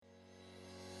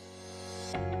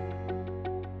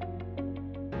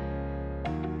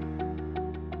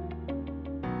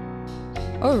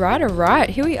All right.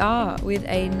 Here we are with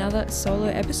another solo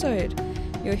episode.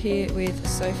 You're here with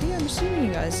Sophie. I'm assuming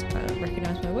you guys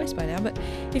recognise my voice by now, but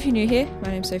if you're new here, my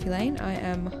name's Sophie Lane. I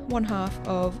am one half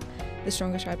of the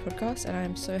Stronger Stride podcast, and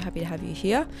I'm so happy to have you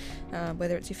here.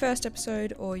 Whether it's your first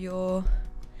episode or your...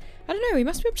 I don't know, we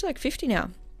must be up to like 50 now.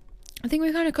 I think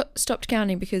we kind of stopped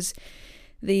counting because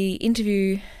the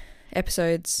interview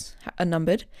episodes are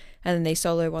numbered, and then these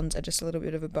solo ones are just a little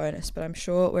bit of a bonus, but I'm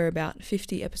sure we're about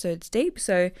 50 episodes deep,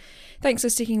 so thanks for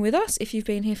sticking with us. If you've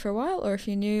been here for a while, or if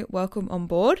you're new, welcome on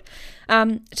board.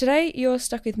 Today you're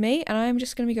stuck with me, and I'm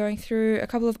just going to be going through a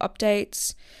couple of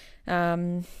updates,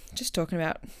 just talking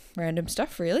about random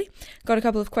stuff really. Got a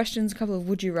couple of questions, a couple of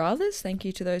would you rathers. Thank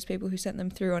you to those people who sent them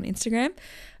through on Instagram.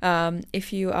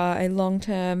 If you are a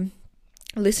long-term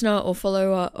listener or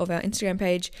follower of our Instagram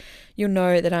page, you'll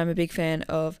know that I'm a big fan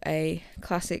of a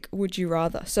classic would you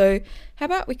rather. So how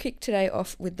about we kick today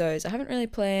off with those? I haven't really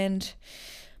planned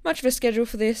much of a schedule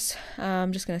for this.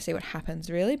 I'm just going to see what happens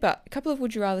really, but a couple of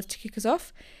would you rathers to kick us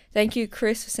off. Thank you,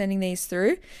 Chris, for sending these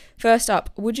through. First up,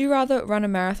 would you rather run a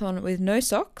marathon with no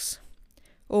socks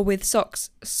or with socks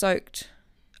soaked?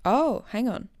 Oh, hang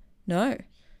on. No,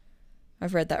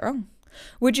 I've read that wrong.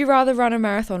 Would you rather run a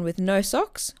marathon with no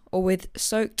socks or with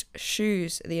soaked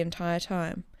shoes the entire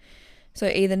time? So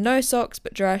either no socks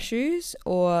but dry shoes,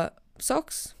 or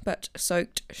socks but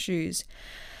soaked shoes.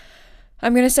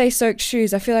 I'm going to say soaked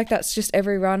shoes. I feel like that's just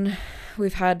every run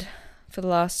we've had for the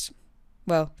last,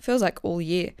 well, feels like all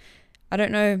year. I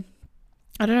don't know.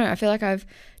 I feel like I've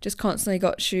just constantly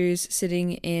got shoes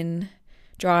sitting in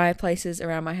dry places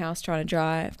around my house trying to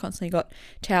dry. I've constantly got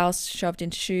towels shoved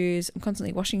into shoes. I'm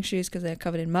constantly washing shoes because they're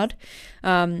covered in mud. So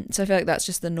I feel like that's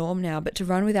just the norm now. But to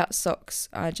run without socks,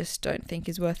 I just don't think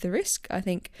is worth the risk. I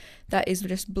think that is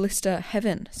just blister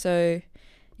heaven. So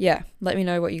yeah, let me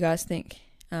know what you guys think.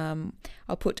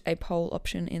 I'll put a poll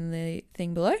option in the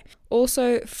thing below.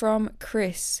 Also from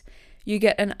Chris, you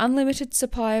get an unlimited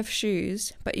supply of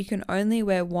shoes, but you can only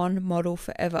wear one model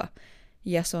forever.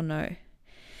 Yes or no?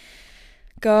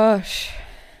 Gosh.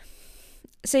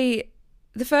 See,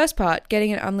 the first part,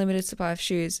 getting an unlimited supply of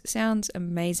shoes, sounds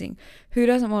amazing. Who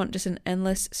doesn't want just an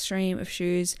endless stream of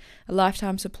shoes, a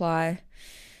lifetime supply?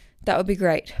 That would be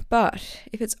great. But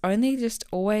if it's only just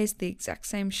always the exact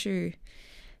same shoe,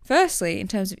 firstly, in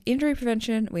terms of injury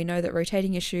prevention, we know that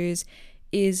rotating your shoes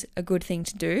is a good thing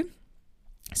to do.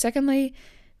 Secondly,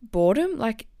 boredom,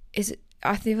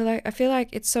 I feel like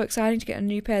it's so exciting to get a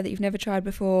new pair that you've never tried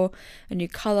before, a new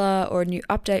colour or a new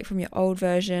update from your old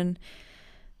version.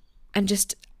 And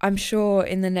just, I'm sure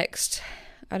in the next,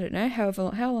 I don't know, how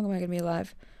long am I going to be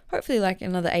alive? Hopefully like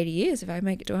another 80 years if I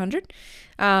make it to 100.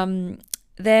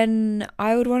 Then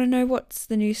I would want to know what's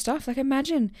the new stuff. Like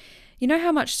imagine, you know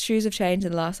how much shoes have changed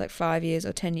in the last like 5 years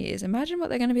or 10 years. Imagine what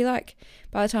they're going to be like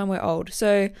by the time we're old.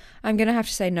 So I'm going to have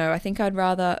to say no. I think I'd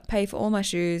rather pay for all my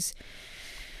shoes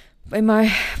by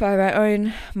my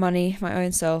own money, my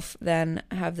own self, than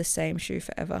have the same shoe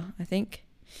forever, I think.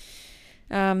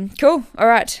 Cool. All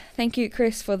right. Thank you,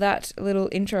 Chris, for that little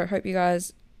intro. Hope you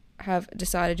guys have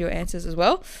decided your answers as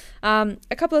well.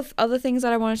 A couple of other things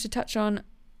that I wanted to touch on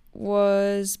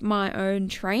was my own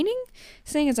training.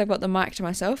 Seeing as I've got the mic to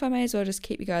myself, I may as well just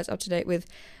keep you guys up to date with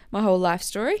my whole life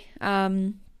story.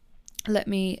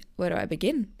 Where do I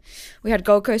begin? We had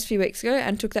Gold Coast a few weeks ago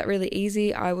and took that really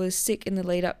easy. I was sick in the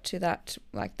lead up to that,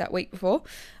 like that week before,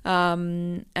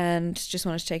 and just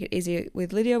wanted to take it easy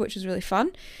with Lydia, which was really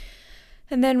fun.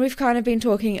 And then we've kind of been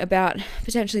talking about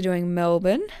potentially doing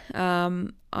Melbourne.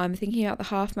 I'm thinking about the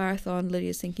half marathon.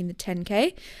 Lydia's thinking the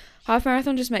 10K. Half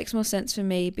marathon just makes more sense for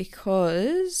me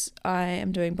because I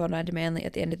am doing Bondi to Manly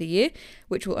at the end of the year,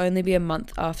 which will only be a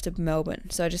month after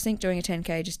Melbourne. So I just think doing a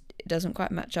 10K just doesn't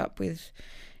quite match up with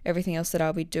everything else that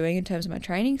I'll be doing in terms of my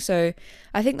training. So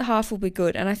I think the half will be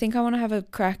good. And I think I want to have a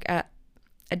crack at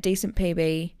a decent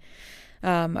PB.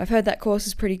 I've heard that course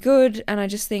is pretty good. And I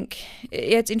just think,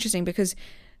 yeah, it's interesting because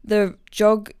the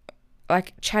jog,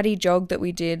 like chatty jog that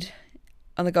we did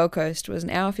on the Gold Coast was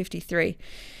an hour 53.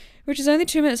 Which is only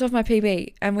 2 minutes off my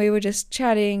PB, and we were just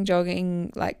chatting,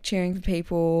 jogging, like cheering for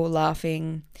people,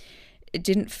 laughing. It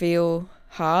didn't feel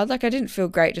hard. Like I didn't feel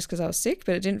great just because I was sick,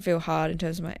 but it didn't feel hard in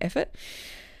terms of my effort.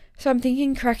 So I'm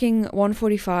thinking cracking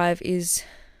 1:45 is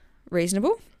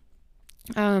reasonable.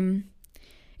 It's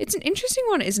an interesting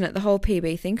one, isn't it, the whole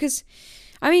PB thing? Because,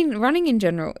 I mean, running in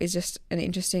general is just an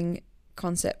interesting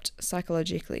concept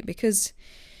psychologically because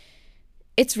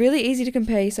it's really easy to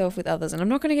compare yourself with others. And I'm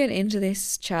not going to get into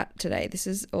this chat today. This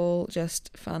is all just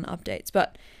fun updates.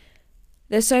 But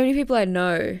there's so many people I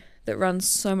know that run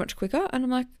so much quicker. And I'm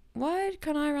like, why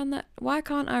can't I run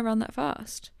that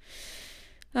fast?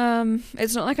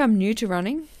 It's not like I'm new to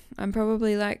running. I'm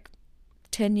probably like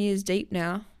 10 years deep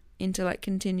now into like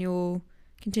continuous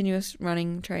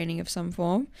running training of some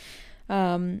form.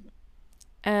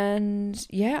 And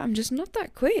yeah, I'm just not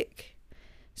that quick.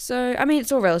 So, I mean,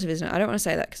 it's all relative, isn't it? I don't want to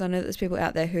say that because I know that there's people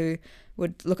out there who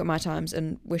would look at my times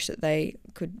and wish that they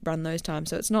could run those times.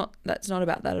 So that's not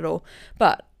about that at all.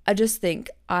 But I just think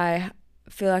I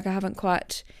feel like I haven't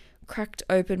quite cracked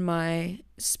open my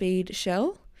speed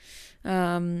shell.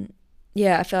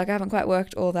 Yeah, I feel like I haven't quite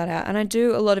worked all that out. And I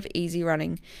do a lot of easy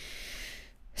running.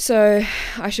 So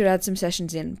I should add some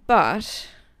sessions in. But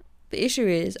the issue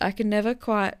is I can never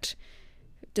quite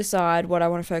decide what I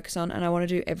want to focus on, and I want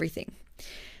to do everything.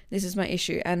 This is my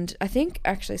issue. And I think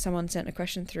actually someone sent a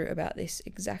question through about this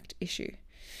exact issue.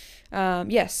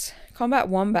 Yes, Combat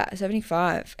Wombat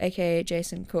 75, aka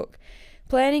Jason Cook.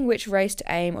 Planning which race to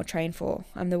aim or train for.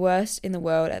 I'm the worst in the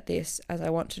world at this, as I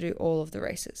want to do all of the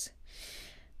races.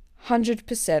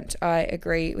 100% I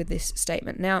agree with this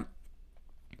statement. Now,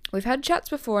 we've had chats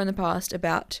before in the past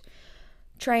about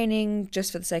training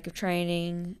just for the sake of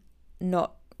training,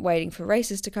 not waiting for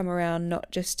races to come around,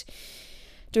 not just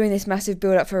doing this massive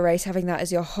build up for a race, having that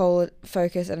as your whole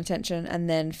focus and attention, and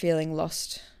then feeling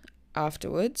lost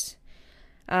afterwards.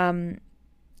 And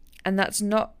that's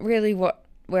not really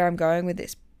where I'm going with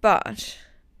this. But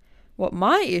what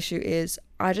my issue is,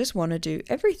 I just want to do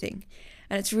everything.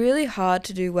 And it's really hard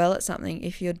to do well at something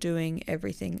if you're doing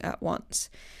everything at once.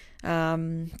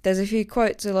 There's a few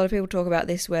quotes, a lot of people talk about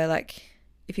this, where like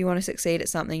if you want to succeed at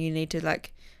something, you need to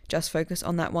like just focus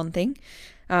on that one thing.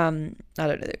 I don't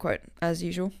know the quote, as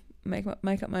usual, make up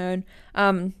my own.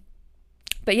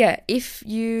 But yeah, if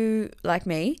you, like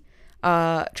me,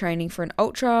 are training for an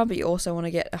ultra, but you also want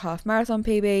to get a half marathon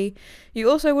PB, you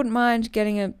also wouldn't mind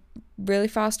getting a really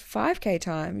fast 5k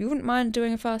time, you wouldn't mind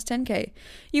doing a fast 10k,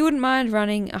 you wouldn't mind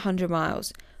running 100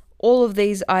 miles. All of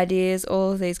these ideas,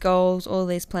 all of these goals, all of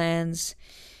these plans,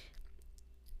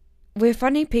 we're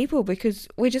funny people because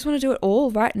we just want to do it all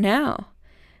right now.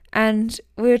 And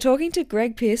we were talking to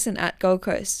Greg Pearson at Gold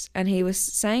Coast, and he was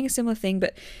saying a similar thing,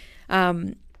 but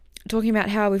talking about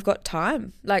how we've got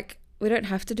time. Like, we don't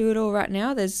have to do it all right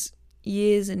now. There's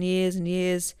years and years and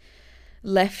years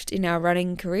left in our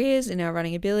running careers, in our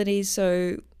running abilities,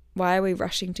 so why are we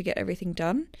rushing to get everything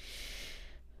done?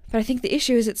 But I think the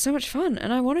issue is it's so much fun,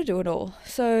 and I want to do it all.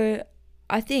 So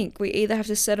I think we either have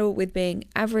to settle with being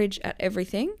average at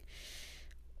everything,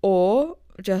 or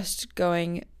just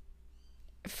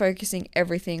focusing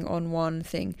everything on one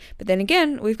thing. But then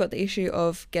again, we've got the issue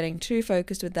of getting too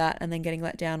focused with that and then getting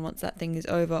let down once that thing is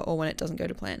over, or when it doesn't go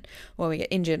to plan, or we get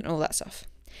injured and all that stuff.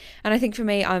 And I think for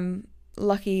me, I'm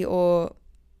lucky, or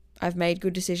I've made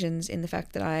good decisions in the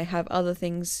fact that I have other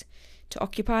things to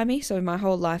occupy me. So my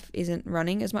whole life isn't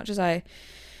running. As much as I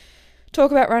talk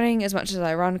about running, as much as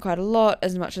I run quite a lot,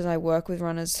 as much as I work with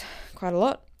runners quite a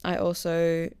lot, I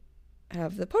also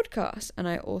have the podcast, and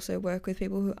I also work with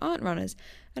people who aren't runners,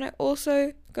 and I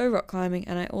also go rock climbing,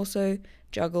 and I also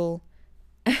juggle.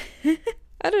 I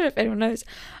don't know if anyone knows,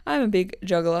 I'm a big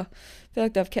juggler. I feel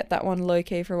like I've kept that one low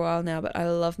key for a while now, but I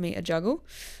love me a juggle.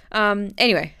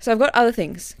 Anyway, so I've got other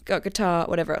things, got guitar,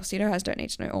 whatever else. You guys don't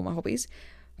need to know all my hobbies,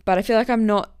 but I feel like I'm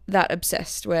not that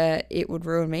obsessed where it would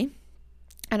ruin me.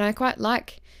 And I quite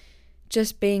like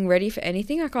just being ready for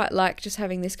anything. I quite like just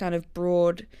having this kind of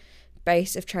broad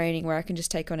base of training where I can just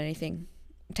take on anything.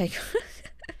 Gee,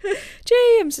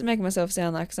 I'm just making myself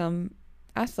sound like some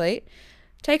athlete.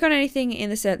 Take on anything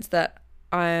in the sense that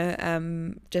I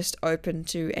am just open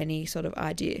to any sort of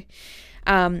idea.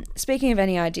 Speaking of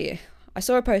any idea, I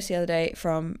saw a post the other day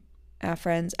from our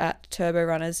friends at Turbo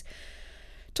Runners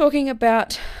talking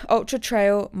about Ultra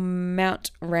Trail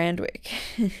Mount Randwick.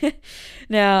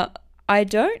 Now, I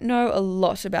don't know a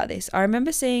lot about this. I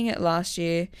remember seeing it last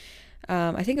year.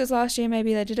 I think it was last year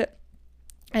maybe they did it.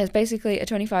 And it's basically a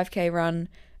 25k run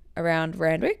around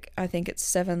Randwick. I think it's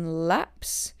 7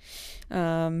 laps.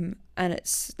 And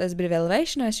there's a bit of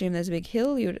elevation. I assume there's a big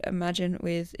hill, you would imagine,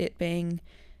 with it being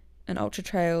an ultra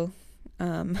trail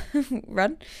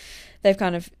run. They've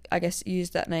kind of, I guess,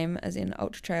 used that name as in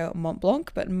Ultra Trail Mont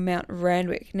Blanc, but Mount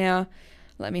Randwick. Now,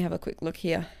 let me have a quick look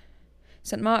here.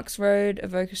 St Mark's Road,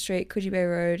 Avoca Street, Coogee Bay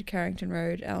Road, Carrington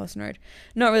Road, Allison Road.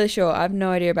 Not really sure. I have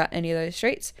no idea about any of those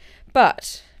streets.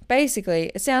 But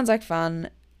basically, it sounds like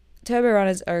fun. Turbo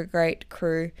Runners are a great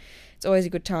crew. It's always a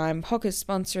good time. Hocker's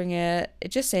sponsoring it. It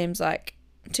just seems like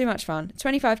too much fun.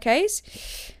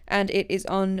 25Ks, and it is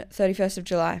on 31st of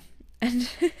July. And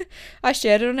I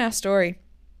shared it on our story.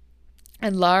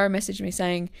 And Lara messaged me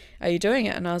saying, "Are you doing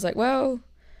it?" And I was like, well,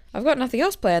 I've got nothing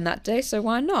else planned that day, so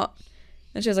why not?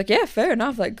 And she was like, yeah, fair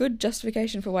enough. Like, good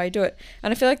justification for why you do it.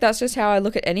 And I feel like that's just how I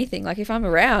look at anything. Like, if I'm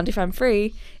around, if I'm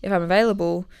free, if I'm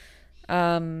available,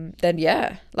 then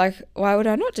yeah. Like, why would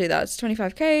I not do that? It's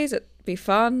 25Ks. It'd be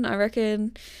fun, I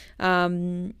reckon.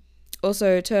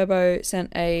 Also, Turbo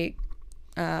sent a,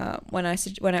 when I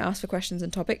asked for questions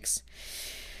and topics,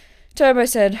 Turbo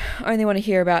said, only want to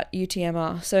hear about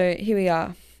UTMR. So here we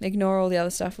are. Ignore all the other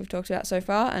stuff we've talked about so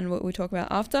far and what we talk about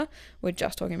after. We're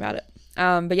just talking about it.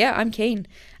 But yeah, I'm keen.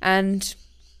 And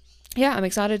yeah, I'm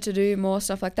excited to do more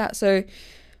stuff like that. So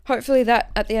hopefully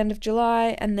that at the end of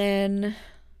July. And then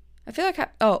I feel like,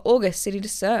 August, City to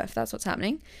Surf. That's what's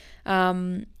happening.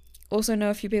 Also know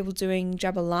a few people doing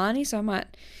Jabulani. So I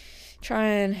might try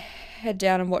and head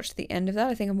down and watch the end of that.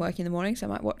 I think I'm working in the morning, so I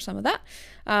might watch some of that.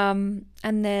 And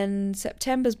then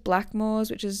September's Blackmores,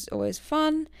 which is always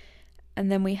fun. And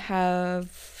then we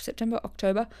have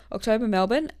October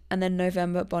Melbourne, and then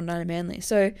November Bondi and Manly.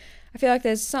 So I feel like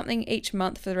there's something each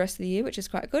month for the rest of the year, which is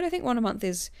quite good. I think one a month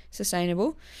is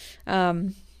sustainable, but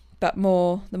the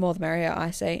more the merrier,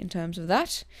 I say, in terms of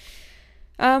that.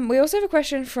 We also have a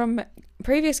question from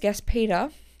previous guest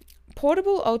Peter.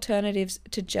 Portable alternatives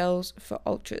to gels for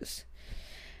ultras.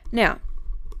 Now,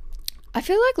 I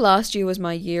feel like last year was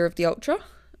my year of the ultra.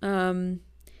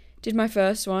 Did my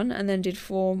first one and then did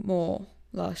 4 more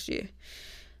last year.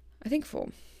 I think 4.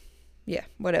 Yeah,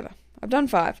 whatever. I've done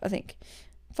 5, I think.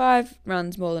 5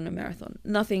 runs more than a marathon.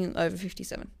 Nothing over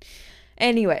 57.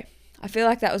 Anyway, I feel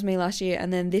like that was me last year.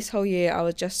 And then this whole year, I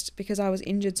was just, because I was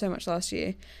injured so much last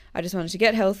year, I just wanted to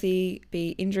get healthy,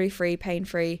 be injury-free,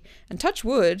 pain-free, and touch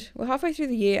wood. We're halfway through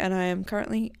the year and I am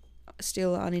currently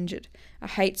still uninjured. I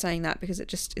hate saying that because it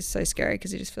just is so scary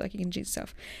because you just feel like you can jinx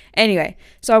yourself. Anyway,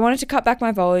 so I wanted to cut back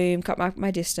my volume, cut back my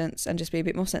distance, and just be a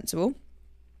bit more sensible.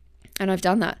 And I've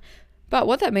done that. But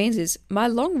what that means is my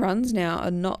long runs now are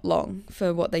not long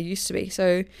for what they used to be.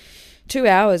 So 2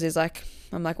 hours is like,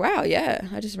 I'm like, wow, yeah,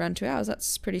 I just ran 2 hours.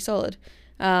 That's pretty solid.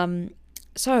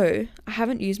 So I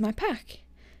haven't used my pack.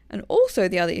 And also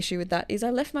the other issue with that is I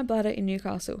left my bladder in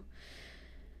Newcastle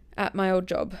at my old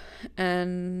job,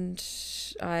 and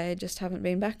I just haven't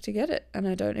been back to get it, and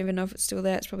I don't even know if it's still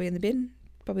there. It's probably in the bin,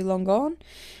 probably long gone.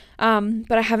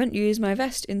 But I haven't used my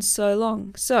vest in so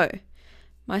long. So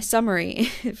my summary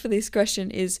for this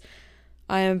question is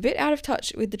I am a bit out of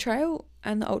touch with the trail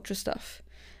and the ultra stuff,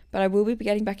 but I will be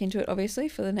getting back into it obviously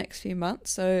for the next few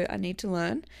months, so I need to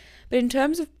learn. But in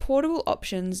terms of portable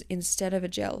options instead of a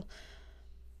gel,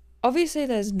 obviously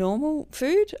there's normal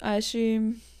food. I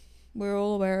assume we're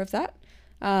all aware of that.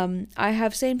 I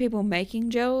have seen people making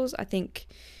gels, I think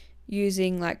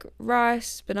using like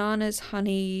rice, bananas,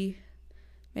 honey,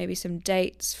 maybe some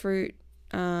dates, fruit.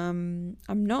 I'm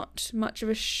not much of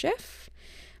a chef.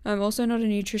 I'm also not a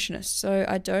nutritionist, so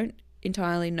I don't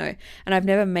entirely know. And I've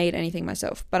never made anything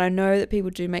myself, but I know that people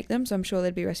do make them, so I'm sure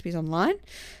there'd be recipes online.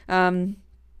 I'm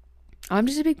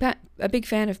just a big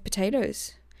fan of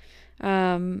potatoes.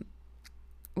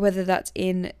 Whether that's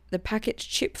in the packaged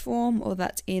chip form or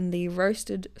that's in the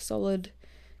roasted solid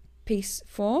piece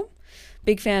form.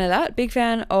 Big fan of that. Big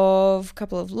fan of a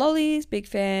couple of lollies. Big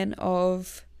fan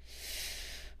of...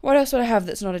 What else would I have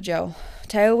that's not a gel?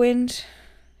 Tailwind.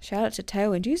 Shout out to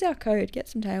Tailwind. Use our code. Get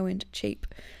some Tailwind cheap.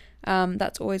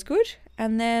 That's always good.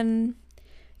 And then,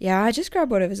 yeah, I just grab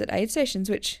whatever's at aid stations,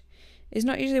 which is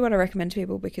not usually what I recommend to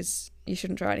people because you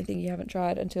shouldn't try anything you haven't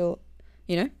tried until,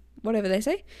 whatever they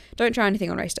say. Don't try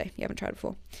anything on race day. You haven't tried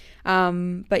before.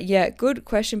 But yeah, good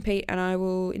question, Pete. And I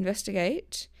will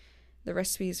investigate the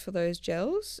recipes for those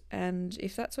gels. And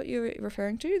if that's what you're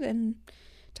referring to, then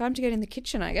time to get in the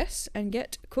kitchen, I guess, and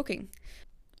get cooking.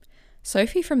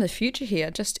 Sophie from the future here,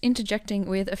 just interjecting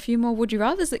with a few more would you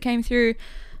rathers that came through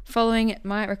following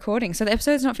my recording. So the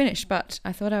episode's not finished, but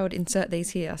I thought I would insert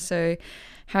these here. So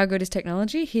how good is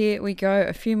technology? Here we go.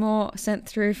 A few more sent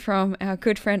through from our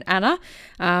good friend Anna.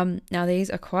 Now these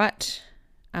are quite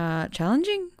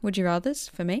challenging would you rathers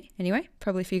for me anyway,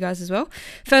 probably for you guys as well.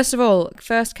 First of all,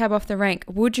 first cab off the rank,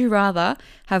 would you rather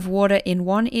have water in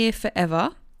one ear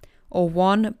forever or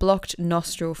one blocked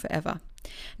nostril forever?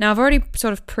 Now I've already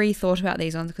sort of pre-thought about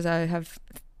these ones because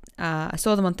I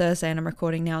saw them on Thursday and I'm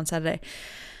recording now on Saturday,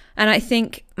 and I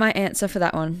think my answer for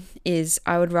that one is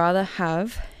I would rather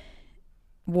have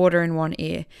water in one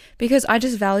ear because I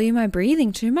just value my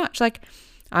breathing too much. Like,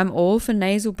 I'm all for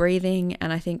nasal breathing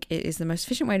and I think it is the most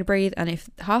efficient way to breathe, and if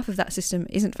half of that system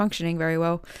isn't functioning very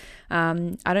well,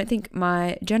 I don't think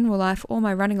my general life or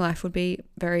my running life would be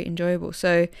very enjoyable.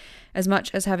 So as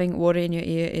much as having water in your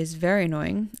ear is very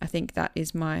annoying, I think that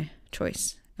is my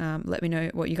choice. Let me know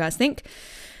what you guys think.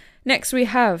 Next we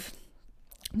have,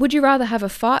 Would you rather have a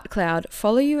fart cloud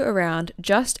follow you around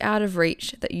just out of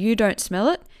reach that you don't smell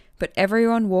it, but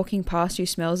everyone walking past you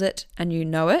smells it and you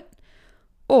know it?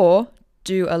 Or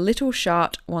do a little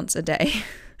shart once a day?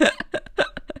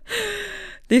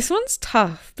 This one's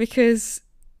tough because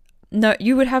no,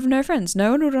 you would have no friends.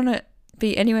 No one would want to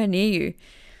be anywhere near you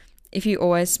if you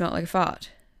always smelt like a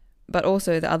fart. But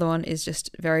also the other one is just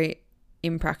very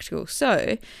impractical.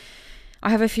 So I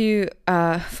have a few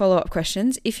follow-up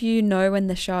questions. If you know when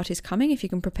the shart is coming, if you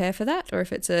can prepare for that, or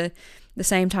if it's the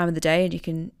same time of the day and you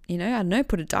can, I don't know,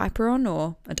 put a diaper on,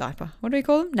 or a diaper. What do we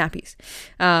call them? Nappies.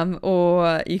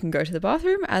 Or you can go to the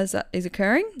bathroom as that is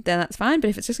occurring, then that's fine.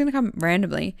 But if it's just going to come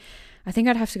randomly, I think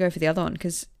I'd have to go for the other one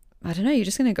because, I don't know, you're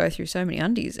just going to go through so many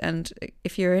undies. And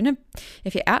if you're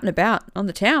out and about on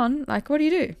the town, like, what do you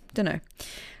do? Don't know.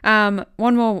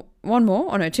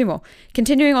 Two more.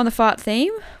 Continuing on the fart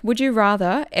theme, would you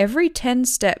rather every 10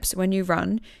 steps when you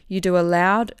run, you do a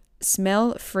loud,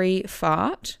 smell-free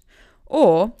fart,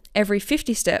 or every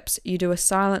 50 steps, you do a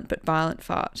silent but violent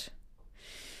fart?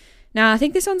 Now, I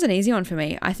think this one's an easy one for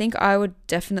me. I think I would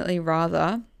definitely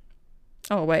rather...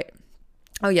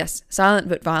 Oh, yes, silent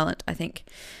but violent, I think.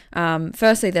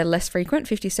 Firstly, they're less frequent,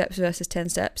 50 steps versus 10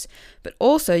 steps. But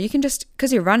also, you can just,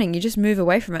 because you're running, you just move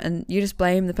away from it and you just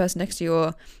blame the person next to you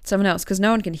or someone else because no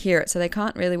one can hear it, so they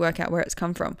can't really work out where it's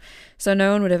come from. So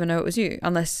no one would ever know it was you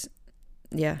unless,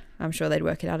 I'm sure they'd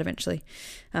work it out eventually.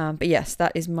 But yes,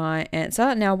 that is my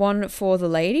answer. Now, one for the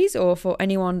ladies or for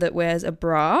anyone that wears a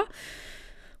bra.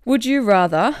 Would you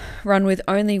rather run with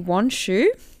only one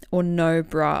shoe or no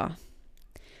bra?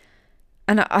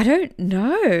 And I don't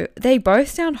know. They both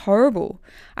sound horrible.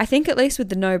 I think at least with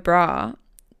the no bra,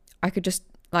 I could just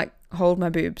hold my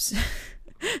boobs,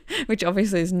 which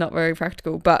obviously is not very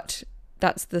practical, but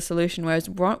that's the solution. Whereas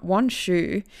one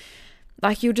shoe,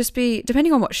 you'll just be,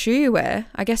 depending on what shoe you wear,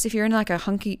 I guess if you're in a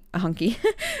chunky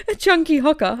chocker,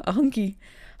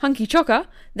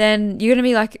 then you're going to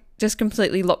be just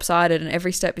completely lopsided and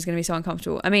every step is going to be so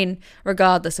uncomfortable. I mean,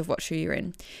 regardless of what shoe you're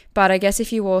in. But I guess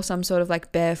if you wore some sort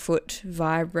of barefoot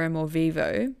Vibram or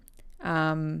Vivo,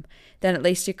 then at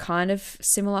least you're kind of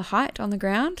similar height on the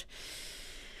ground.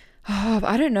 But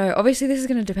I don't know. Obviously, this is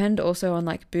going to depend also on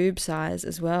boob size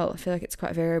as well. I feel like it's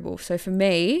quite variable. So for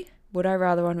me, would I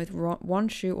rather run with one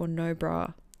shoe or no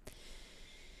bra?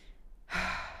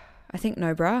 I think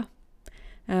no bra.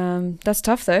 That's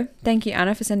tough though. Thank you,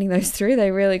 Anna, for sending those through.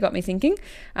 They really got me thinking.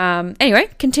 Anyway,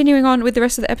 continuing on with the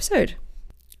rest of the episode.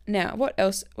 Now, what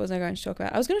else was I going to talk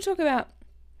about? I was going to talk about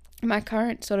my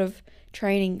current sort of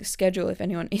training schedule, if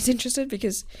anyone is interested,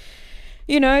 because,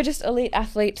 just elite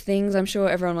athlete things. I'm sure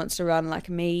everyone wants to run like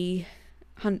me,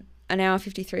 an hour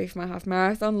 53 for my half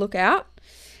marathon. Look out.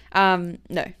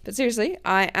 No, but seriously,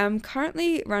 I am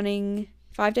currently running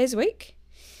 5 days a week,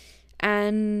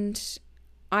 and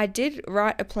I did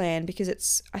write a plan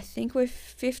because I think we're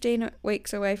 15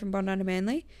 weeks away from Bondi to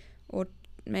Manly, or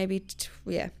maybe,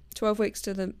 12 weeks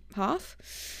to the half.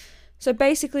 So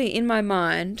basically, in my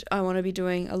mind, I want to be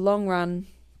doing a long run.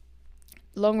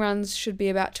 Long runs should be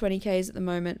about 20 Ks at the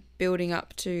moment, building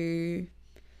up to...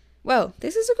 Well,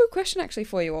 this is a good question actually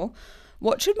for you all.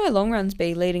 What should my long runs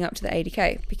be leading up to the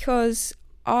 80K? Because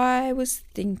I was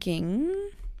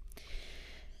thinking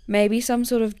maybe some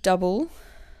sort of double,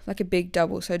 like a big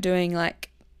double. So doing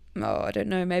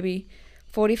maybe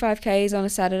 45 Ks on a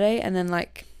Saturday and then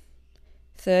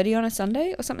 30 on a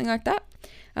Sunday or something like that.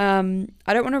 I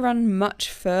don't want to run much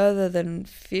further than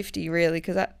 50 really,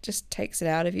 because that just takes it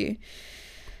out of you.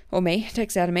 Or me,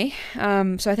 takes it out of me.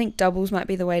 So I think doubles might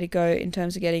be the way to go in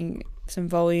terms of getting some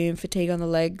volume, fatigue on the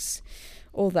legs,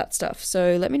 all that stuff.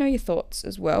 So let me know your thoughts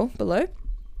as well below.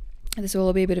 This will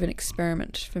all be a bit of an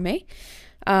experiment for me.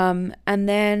 And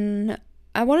then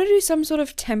I want to do some sort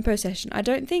of tempo session. I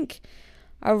don't think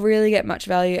I'll really get much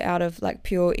value out of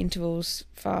pure intervals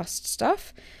fast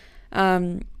stuff.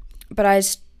 But I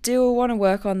still want to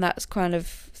work on that kind of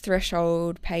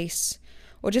threshold pace,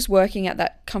 or just working at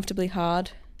that comfortably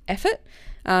hard effort,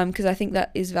 because I think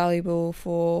that is valuable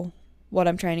for what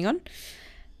I'm training on.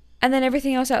 And then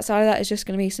everything else outside of that is just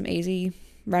going to be some easy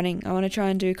running. I want to try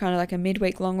and do kind of a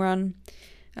midweek long run,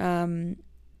 and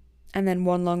then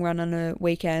one long run on a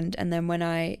weekend, and then when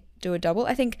I do a double,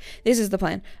 I think this is the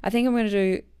plan. I think I'm going to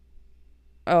do,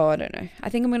 I don't know. I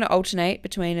think I'm going to alternate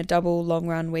between a double long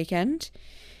run weekend,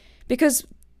 because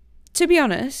to be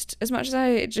honest, as much as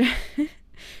I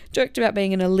joked about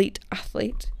being an elite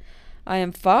athlete, I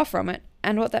am far from it.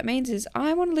 And what that means is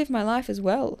I want to live my life as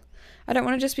well. I don't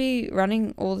want to just be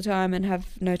running all the time and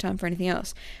have no time for anything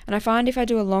else. And I find if I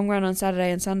do a long run on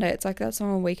Saturday and Sunday, it's that's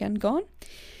my weekend gone.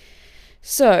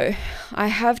 So I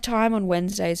have time on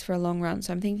Wednesdays for a long run.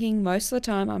 So I'm thinking most of the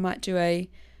time I might do a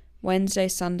Wednesday,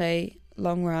 Sunday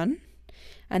long run,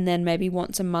 and then maybe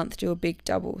once a month do a big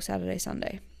double Saturday,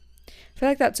 Sunday. I feel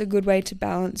like that's a good way to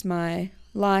balance my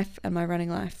life and my running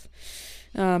life.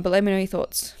 But let me know your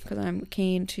thoughts, because I'm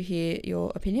keen to hear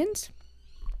your opinions.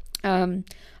 I'm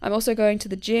also going to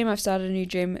the gym. I've started a new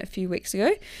gym a few weeks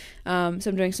ago. So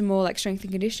I'm doing some more like strength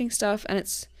and conditioning stuff, and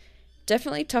it's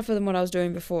definitely tougher than what I was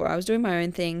doing before. I was doing my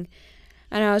own thing,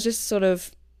 and I was just sort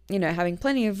of, having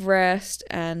plenty of rest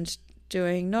and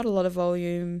doing not a lot of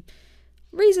volume,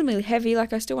 reasonably heavy.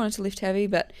 Like I still wanted to lift heavy,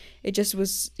 but it just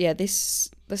was, the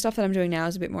stuff that I'm doing now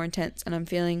is a bit more intense, and I'm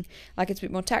feeling like it's a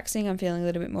bit more taxing. I'm feeling a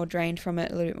little bit more drained from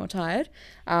it, a little bit more tired.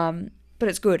 But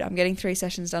it's good. I'm getting 3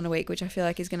 sessions done a week, which I feel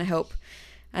like is going to help.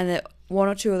 And that 1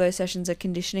 or 2 of those sessions are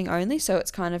conditioning only, so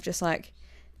it's kind of just like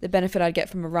the benefit I'd get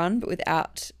from a run, but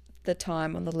without the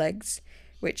time on the legs,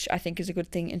 which I think is a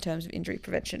good thing in terms of injury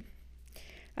prevention.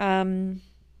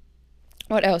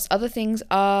 What else? Other things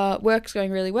are work's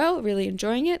going really well, really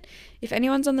enjoying it. If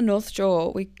anyone's on the North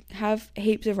Shore, we have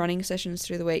heaps of running sessions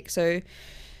through the week. So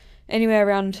anywhere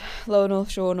around Lower North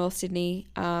Shore, North Sydney,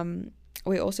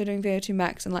 we're also doing VO2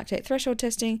 max and lactate threshold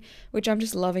testing, which I'm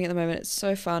just loving at the moment. It's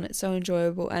so fun. It's so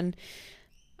enjoyable. And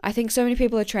I think so many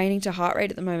people are training to heart rate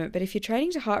at the moment. But if you're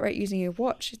training to heart rate using your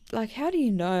watch, like, how do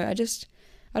you know? I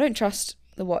don't trust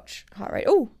the watch heart rate.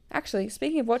 Oh, actually,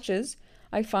 speaking of watches,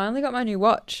 I finally got my new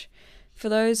watch. For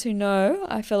those who know,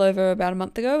 I fell over about a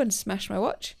month ago and smashed my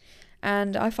watch.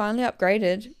 And I finally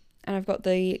upgraded, and I've got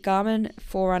the Garmin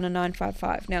Forerunner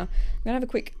 955. Now, I'm going to have a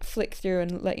quick flick through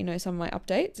and let you know some of my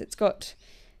updates. It's got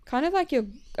kind of like your,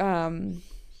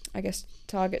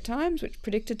 target times,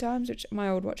 predicted times, which my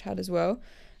old watch had as well.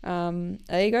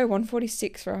 There you go,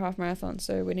 1:46 for a half marathon,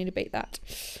 so we need to beat that.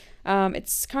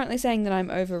 It's currently saying that I'm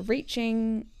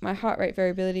overreaching. My heart rate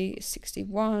variability is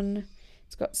 61.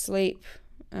 It's got sleep,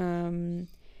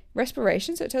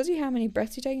 respiration, so it tells you how many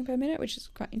breaths you're taking per minute, which is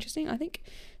quite interesting, I think.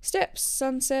 Steps,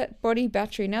 sunset, body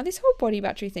battery. Now, this whole body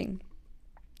battery thing,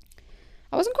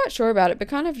 I wasn't quite sure about it, but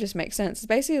kind of just makes sense. It's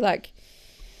basically like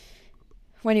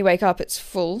when you wake up, it's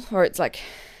full, or it's like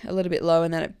a little bit low,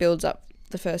 and then it builds up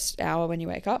the first hour when you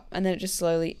wake up, and then it just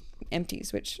slowly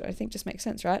empties, which I think just makes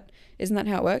sense, right? Isn't that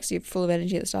how it works? You're full of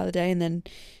energy at the start of the day, and then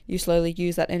you slowly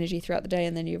use that energy throughout the day,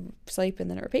 and then you sleep, and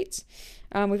then it repeats.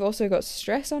 We've also got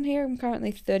stress on here. I'm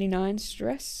currently 39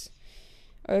 stress.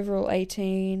 Overall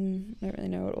 18. I don't really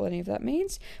know what any of that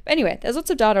means. But anyway, there's lots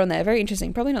of data on there. Very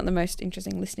interesting. Probably not the most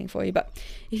interesting listening for you, but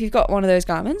if you've got one of those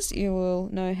Garmins, you will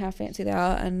know how fancy they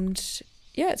are. And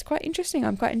yeah, it's quite interesting.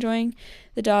 I'm quite enjoying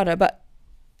the data, but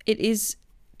it is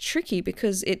tricky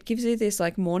because it gives you this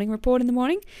like morning report in the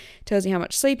morning, tells you how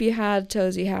much sleep you had,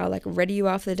 tells you how like ready you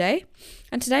are for the day.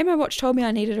 And today my watch told me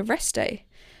I needed a rest day.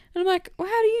 And I'm like, well,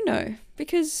 how do you know?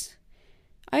 Because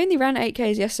I only ran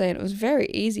 8Ks yesterday and it was very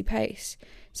easy pace.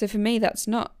 So for me, that's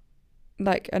not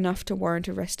like enough to warrant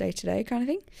a rest day today kind of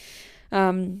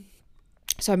thing.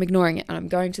 So I'm ignoring it, and I'm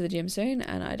going to the gym soon,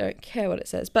 and I don't care what it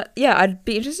says. But yeah, I'd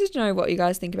be interested to know what you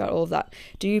guys think about all of that.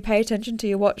 Do you pay attention to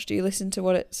your watch? Do you listen to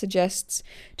what it suggests?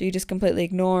 Do you just completely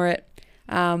ignore it?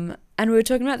 And we were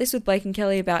talking about this with Blake and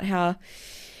Kelly about how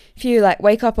if you like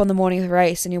wake up on the morning of the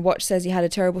race and your watch says you had a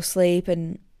terrible sleep,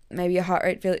 and maybe your heart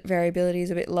rate variability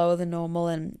is a bit lower than normal,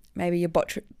 and maybe your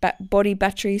body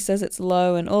battery says it's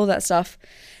low and all that stuff,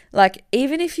 like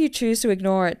even if you choose to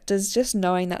ignore it, does just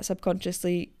knowing that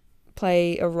subconsciously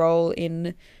play a role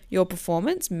in your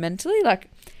performance mentally? Like,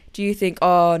 do you think,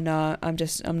 oh no,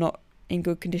 I'm not in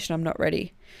good condition, I'm not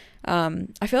ready?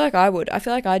 I feel like I would. I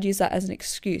feel like I'd use that as an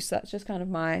excuse. That's just kind of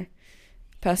my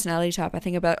personality type. I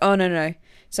think about, oh no,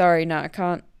 sorry, no,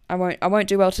 I won't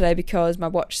do well today because my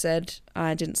watch said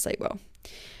I didn't sleep well.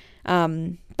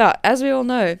 But as we all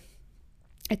know,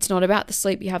 it's not about the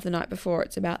sleep you have the night before,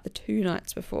 it's about the 2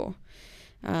 nights before.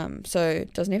 So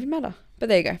it doesn't even matter. But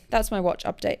there you go. That's my watch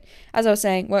update. As I was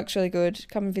saying, works really good.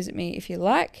 Come and visit me if you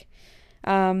like.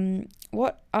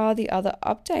 What are the other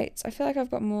updates? I feel like I've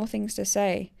got more things to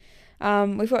say.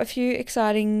 We've got a few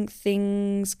exciting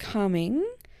things coming.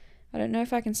 I don't know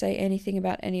if I can say anything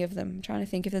about any of them. I'm trying to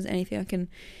think if there's anything I can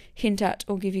hint at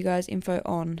or give you guys info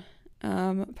on.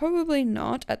 Probably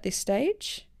not at this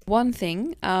stage. One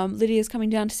thing, Lydia's coming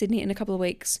down to Sydney in a couple of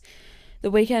weeks. The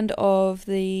weekend of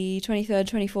the 23rd,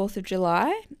 24th of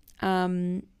July.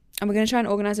 And we're going to try and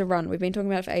organise a run. We've been talking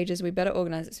about it for ages. We better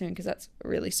organise it soon because that's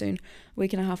really soon. A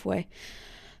week and a half away.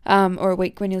 Or a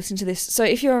week when you listen to this. So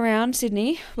if you're around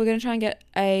Sydney, we're going to try and get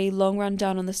a long run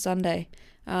done on the Sunday.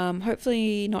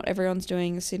 Hopefully not everyone's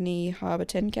doing the Sydney Harbour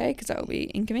 10K because that will be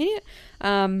inconvenient.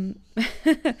 But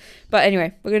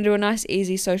anyway, we're going to do a nice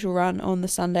easy social run on the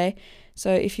Sunday.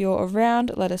 So if you're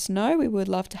around, let us know. We would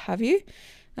love to have you.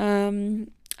 And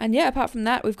yeah, apart from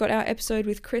that, we've got our episode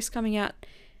with Chris coming out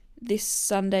this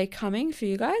Sunday coming for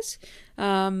you guys.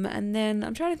 And then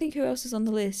I'm trying to think who else is on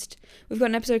the list. We've got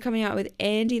an episode coming out with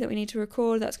Andy that we need to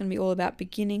record. That's going to be all about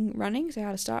beginning running, so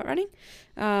how to start running.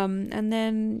 And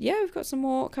then, yeah, we've got some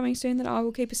more coming soon that I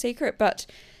will keep a secret. But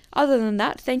other than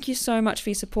that, thank you so much for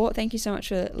your support. Thank you so much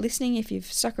for listening if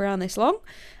you've stuck around this long.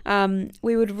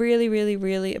 We would really, really,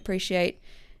 really appreciate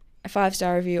a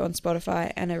 5-star review on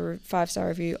Spotify and a 5-star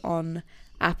review on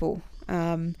Apple.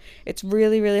 It's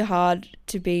really, really hard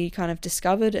to be kind of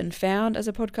discovered and found as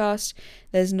a podcast.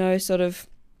 There's no sort of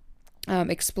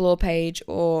explore page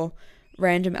or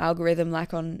random algorithm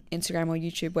like on Instagram or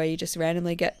YouTube where you just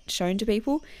randomly get shown to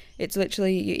people. It's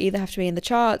literally you either have to be in the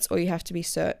charts or you have to be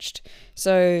searched.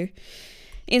 So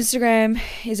Instagram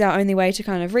is our only way to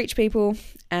kind of reach people,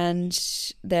 and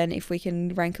then if we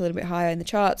can rank a little bit higher in the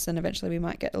charts, then eventually we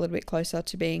might get a little bit closer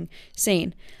to being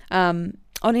seen.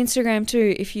 On Instagram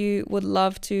too, if you would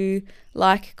love to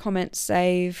like, comment,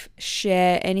 save,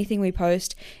 share anything we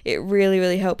post, it really,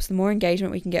 really helps. The more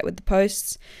engagement we can get with the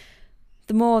posts,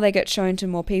 the more they get shown to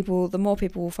more people, the more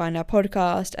people will find our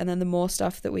podcast, and then the more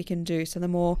stuff that we can do. So the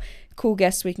more cool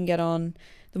guests we can get on,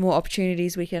 the more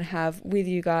opportunities we can have with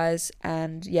you guys,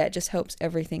 and yeah, it just helps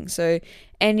everything. So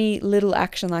any little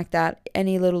action like that,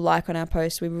 any little like on our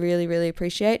post, we really, really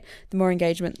appreciate. The more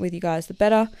engagement with you guys, the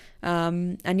better.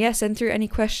 And yeah, send through any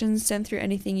questions, send through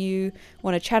anything you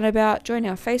want to chat about, join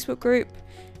our Facebook group.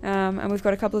 And we've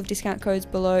got a couple of discount codes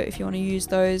below if you want to use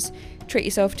those. Treat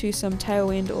yourself to some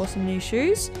Tailwind or some new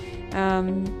shoes.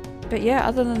 But yeah,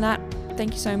 other than that,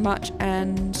 thank you so much,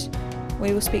 and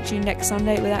we will speak to you next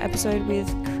Sunday with our episode with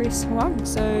Chris Huang.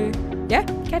 So yeah,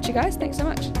 catch you guys. Thanks so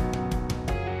much.